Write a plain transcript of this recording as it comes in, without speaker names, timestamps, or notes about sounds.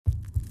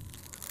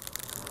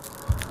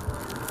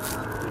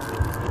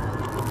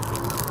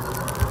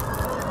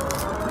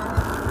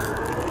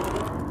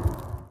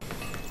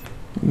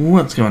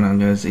What's going on,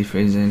 guys?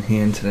 ZfreeZone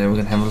here, and today we're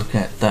going to have a look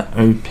at the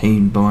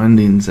OP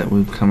bindings that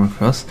we've come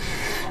across.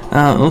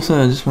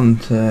 Also, I just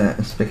wanted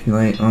to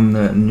speculate on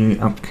the new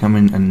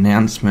upcoming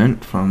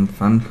announcement from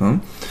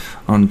Funcom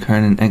on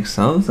Conan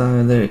Exile.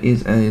 So there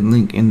is a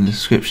link in the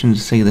description to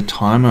see the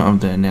timer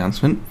of the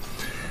announcement.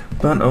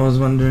 But I was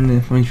wondering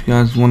if you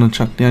guys want to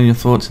chuck down your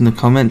thoughts in the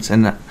comments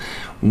and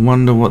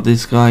wonder what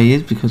this guy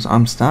is, because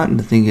I'm starting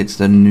to think it's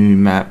the new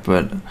map,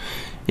 but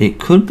it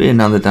could be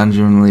another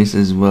dungeon release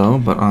as well,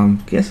 but I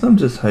guess I'm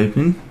just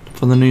hoping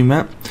for the new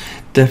map.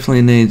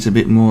 Definitely needs a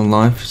bit more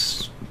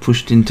life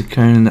pushed into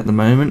Conan at the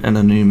moment, and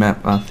a new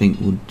map I think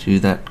would do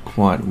that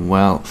quite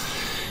well.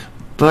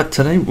 But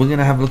today we're going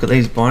to have a look at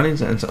these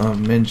bindings as I've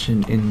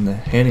mentioned in the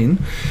heading.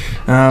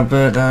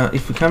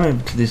 If we come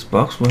over to this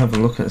box, we'll have a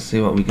look at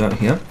see what we got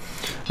here.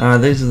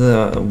 These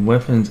are the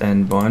weapons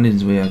and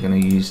bindings we are going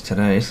to use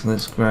today, so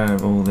let's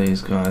grab all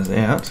these guys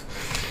out.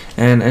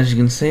 And as you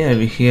can see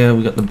over here,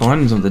 we got the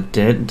bindings of the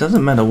dead. It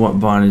doesn't matter what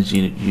bindings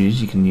you use,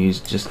 you can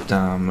use just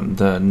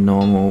the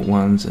normal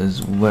ones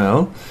as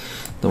well,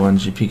 the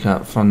ones you pick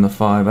up from the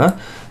fiber.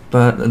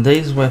 But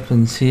these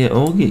weapons here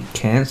all get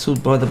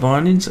cancelled by the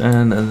bindings,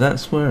 and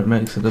that's where it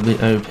makes it a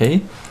bit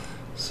OP.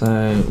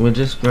 So we're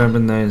just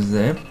grabbing those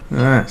there.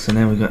 Alright, so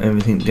now we've got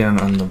everything down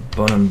on the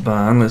bottom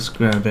bar. Let's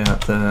grab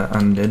out the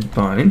undead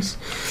bindings.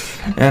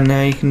 And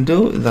now you can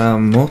do it with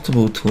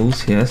multiple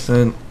tools here,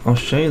 so I'll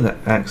show you the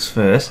axe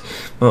first.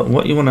 But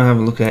what you want to have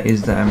a look at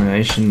is the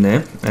animation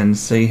there, and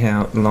see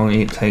how long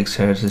it takes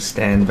her to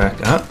stand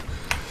back up.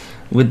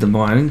 With the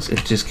bindings,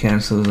 it just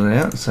cancels it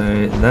out,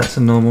 so that's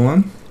a normal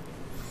one.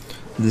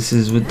 This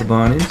is with the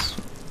bindings.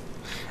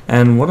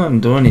 And what I'm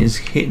doing is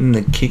hitting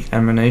the kick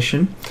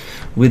animation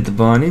with the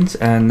bindings,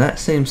 and that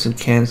seems to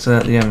cancel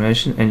out the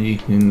animation, and you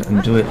can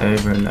do it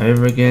over and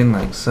over again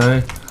like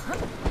so.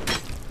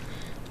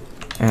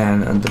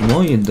 And the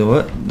more you do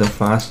it, the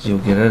faster you'll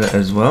get at it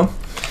as well.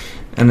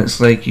 And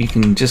it's like you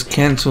can just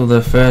cancel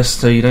the first,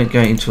 so you don't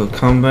go into a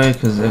combo,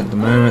 because at the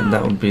moment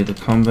that would be the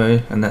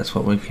combo, and that's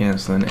what we're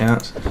cancelling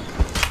out.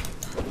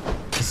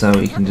 So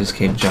we can just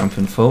keep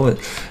jumping forward.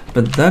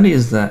 But that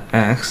is the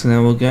axe.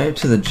 Now we'll go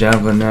to the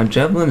javelin. Now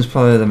javelin is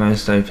probably the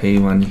most OP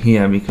one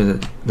here, because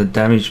the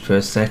damage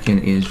per second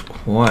is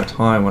quite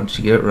high once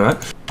you get it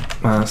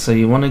right. So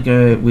you want to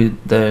go with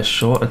the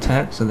short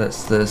attack, so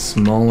that's the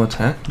small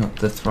attack, not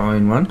the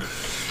throwing one.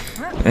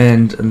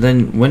 And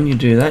then when you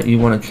do that, you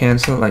want to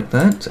cancel it like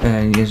that,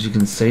 and as you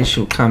can see,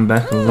 she'll come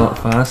back a lot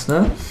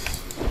faster.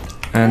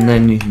 And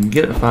then you can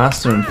get it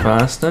faster and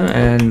faster,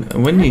 and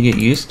when you get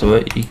used to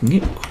it, you can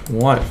get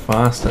quite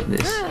fast at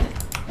this.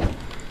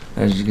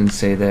 As you can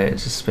see there, it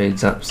just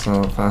speeds up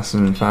so faster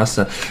and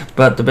faster.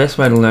 But the best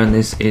way to learn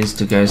this is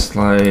to go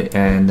slow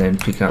and then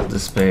pick up the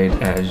speed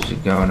as you're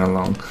going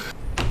along.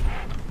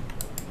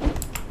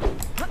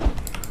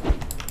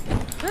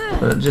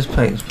 But it just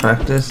takes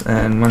practice,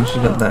 and once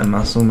you've got that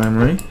muscle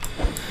memory,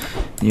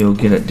 you'll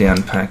get it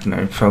down packed,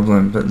 no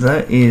problem. But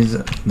that is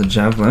the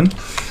javelin,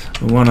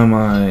 one of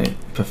my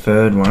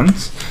preferred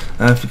ones.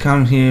 If you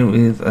come here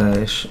with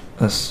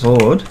a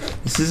sword,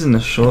 this isn't a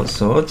short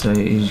sword, so as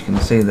you can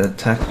see the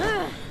attack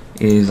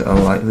is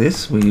like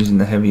this. We're using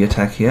the heavy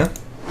attack here.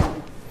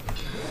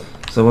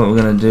 So what we're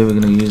going to do, we're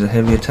going to use a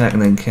heavy attack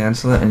and then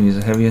cancel it, and use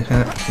a heavy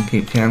attack and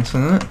keep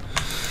cancelling it.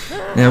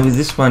 Now with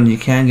this one you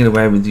can get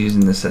away with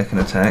using the second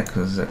attack,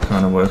 because it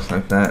kind of works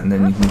like that, and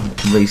then you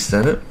can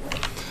reset it.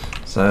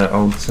 So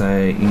I would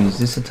say use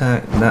this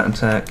attack, that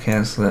attack,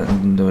 cancel it,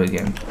 and do it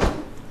again.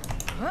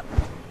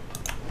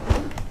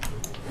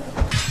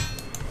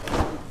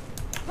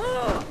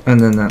 And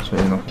then that's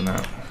where you're knocking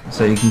out.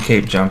 So you can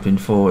keep jumping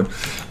forward.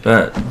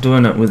 But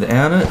doing it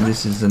without it,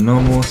 this is the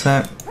normal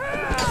attack.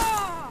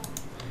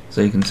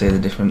 So you can see the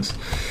difference.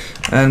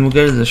 And we'll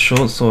go to the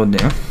short sword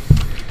now.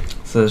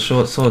 So the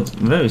short sword's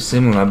very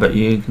similar, but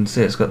you can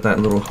see it's got that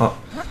little hop.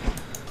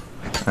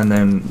 And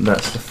then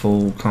that's the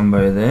full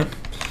combo there.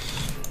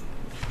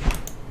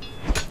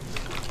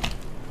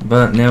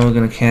 But now we're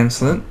going to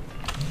cancel it.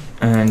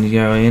 And you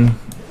go in,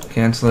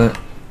 cancel it.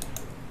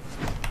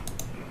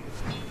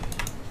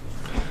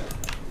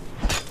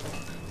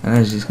 And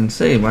as you can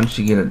see, once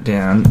you get it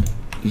down,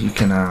 you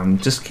can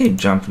just keep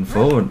jumping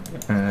forward.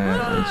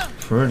 It's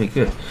pretty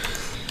good.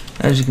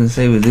 As you can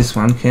see with this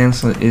one,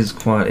 cancel it is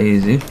quite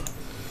easy.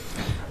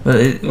 But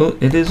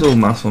it is all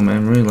muscle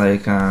memory,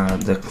 like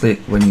the click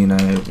when you know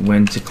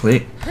when to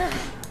click.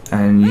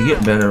 And you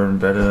get better and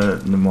better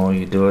the more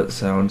you do it.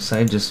 So I would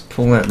say just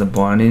pull out the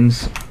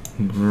bindings,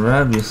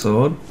 grab your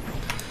sword,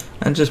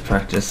 and just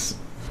practice.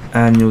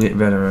 And you'll get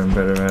better and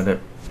better at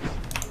it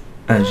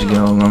as you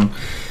go along.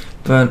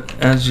 But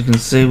as you can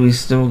see, we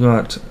still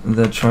got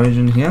the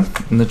Trojan here,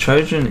 and the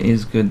Trojan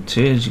is good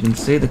too. As you can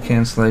see, the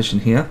cancellation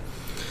here,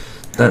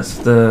 that's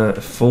the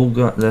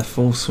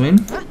full swing.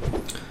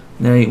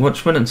 Now you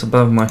watch when it's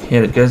above my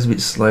head, it goes a bit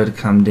slow to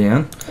come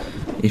down.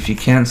 If you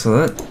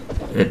cancel it,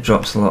 it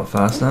drops a lot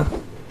faster,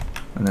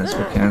 and that's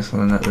for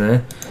cancelling that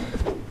there.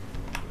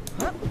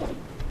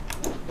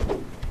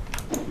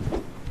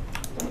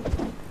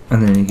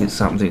 And then you get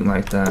something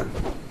like that.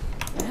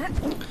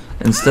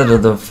 instead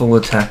of the full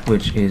attack,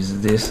 which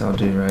is this I'll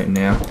do right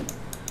now.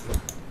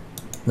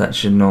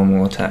 That's your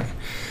normal attack.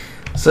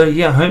 So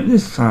yeah, I hope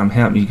this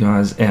helped you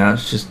guys out.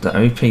 It's just the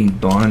OP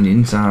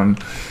bindings. I'm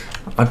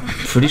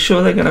pretty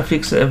sure they're gonna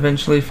fix it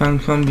eventually,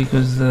 Funcom,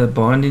 because the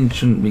binding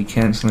shouldn't be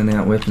cancelling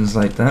out weapons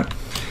like that.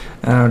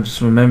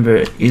 Just remember,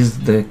 it is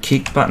the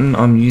kick button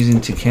I'm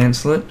using to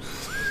cancel it,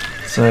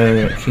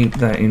 so keep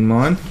that in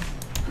mind.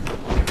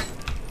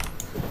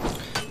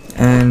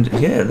 And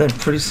yeah, they're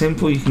pretty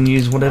simple. You can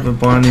use whatever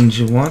bindings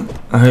you want.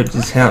 I hope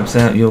this helps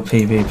out your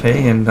PvP,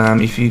 and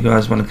if you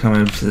guys want to come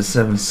over to the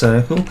 7th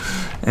circle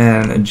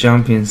and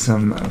jump in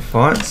some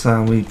fights,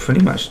 we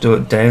pretty much do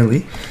it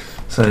daily,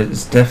 so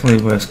it's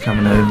definitely worth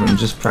coming over and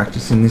just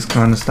practicing this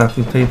kind of stuff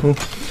with people.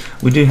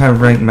 We do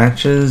have ranked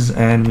matches,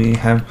 and we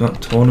have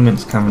got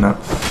tournaments coming up.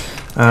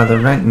 The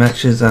ranked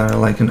matches are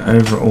like an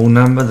overall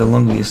number. The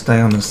longer you stay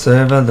on the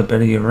server, the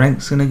better your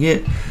rank's going to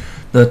get.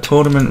 The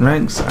tournament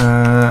ranks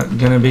are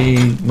going to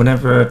be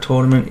whenever a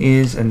tournament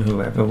is, and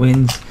whoever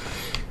wins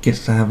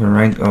gets to have a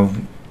rank of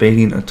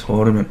beating a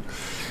tournament.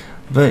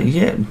 But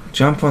yeah,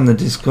 jump on the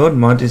Discord.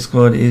 My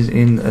Discord is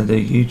in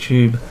the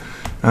YouTube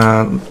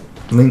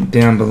link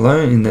down below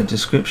in the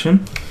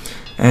description.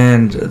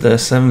 And the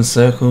 7th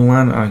circle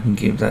one, I can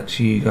give that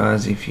to you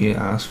guys if you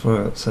ask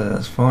for it, so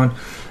that's fine.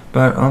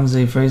 But I'm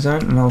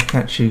ZfreeZone, and I'll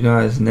catch you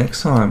guys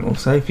next time.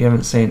 Also, if you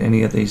haven't seen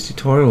any of these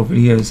tutorial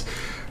videos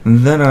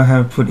that I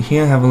have put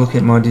here, have a look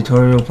at my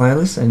tutorial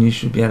playlist and you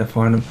should be able to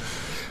find them.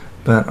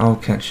 But I'll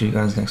catch you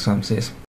guys next time. See you.